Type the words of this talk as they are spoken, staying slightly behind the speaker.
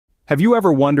Have you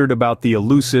ever wondered about the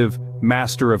elusive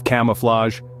master of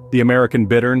camouflage, the American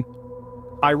bittern?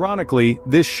 Ironically,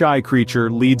 this shy creature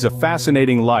leads a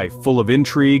fascinating life full of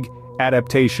intrigue,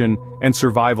 adaptation, and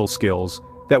survival skills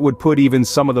that would put even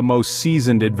some of the most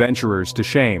seasoned adventurers to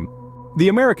shame. The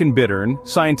American bittern,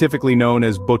 scientifically known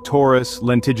as Botaurus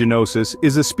lentiginosus,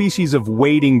 is a species of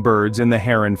wading birds in the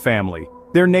heron family.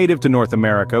 They're native to North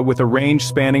America with a range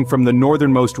spanning from the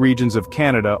northernmost regions of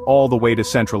Canada all the way to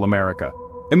Central America.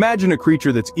 Imagine a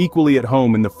creature that's equally at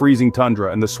home in the freezing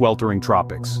tundra and the sweltering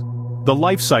tropics. The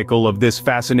life cycle of this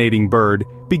fascinating bird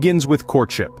begins with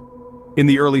courtship. In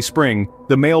the early spring,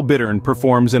 the male bittern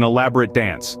performs an elaborate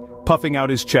dance, puffing out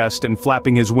his chest and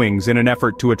flapping his wings in an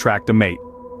effort to attract a mate.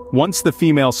 Once the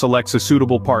female selects a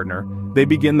suitable partner, they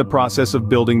begin the process of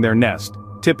building their nest,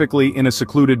 typically in a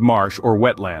secluded marsh or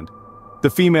wetland. The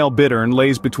female bittern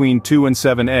lays between 2 and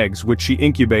 7 eggs, which she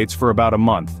incubates for about a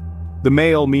month. The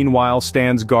male, meanwhile,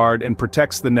 stands guard and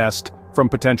protects the nest from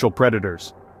potential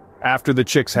predators. After the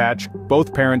chicks hatch,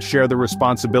 both parents share the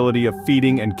responsibility of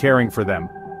feeding and caring for them.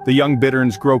 The young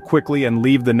bitterns grow quickly and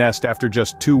leave the nest after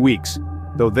just 2 weeks,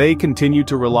 though they continue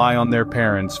to rely on their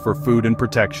parents for food and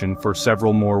protection for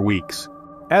several more weeks.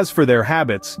 As for their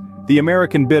habits, the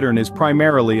American bittern is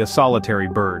primarily a solitary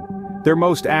bird. They're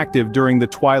most active during the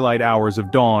twilight hours of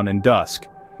dawn and dusk.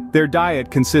 Their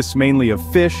diet consists mainly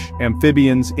of fish,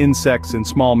 amphibians, insects, and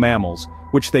small mammals,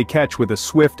 which they catch with a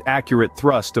swift, accurate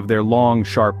thrust of their long,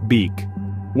 sharp beak.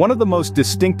 One of the most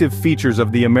distinctive features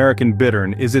of the American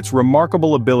bittern is its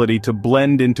remarkable ability to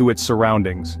blend into its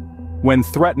surroundings. When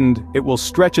threatened, it will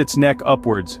stretch its neck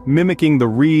upwards, mimicking the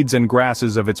reeds and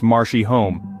grasses of its marshy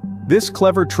home. This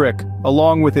clever trick,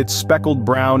 along with its speckled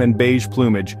brown and beige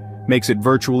plumage, makes it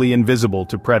virtually invisible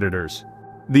to predators.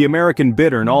 The American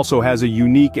bittern also has a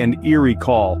unique and eerie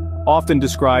call, often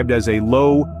described as a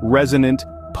low, resonant,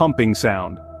 pumping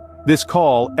sound. This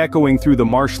call, echoing through the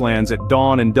marshlands at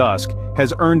dawn and dusk,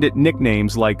 has earned it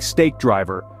nicknames like Stake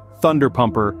Driver, Thunder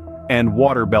Pumper, and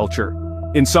Water Belcher.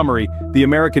 In summary, the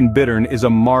American bittern is a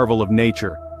marvel of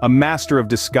nature, a master of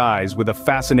disguise with a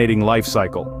fascinating life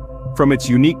cycle. From its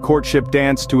unique courtship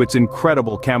dance to its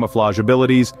incredible camouflage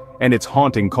abilities and its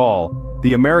haunting call,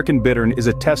 the American bittern is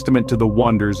a testament to the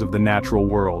wonders of the natural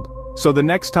world. So the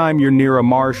next time you're near a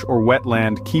marsh or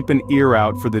wetland, keep an ear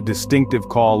out for the distinctive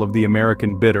call of the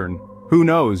American bittern. Who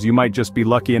knows, you might just be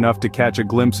lucky enough to catch a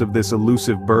glimpse of this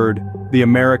elusive bird. The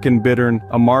American bittern,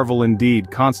 a marvel indeed,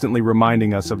 constantly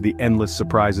reminding us of the endless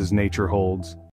surprises nature holds.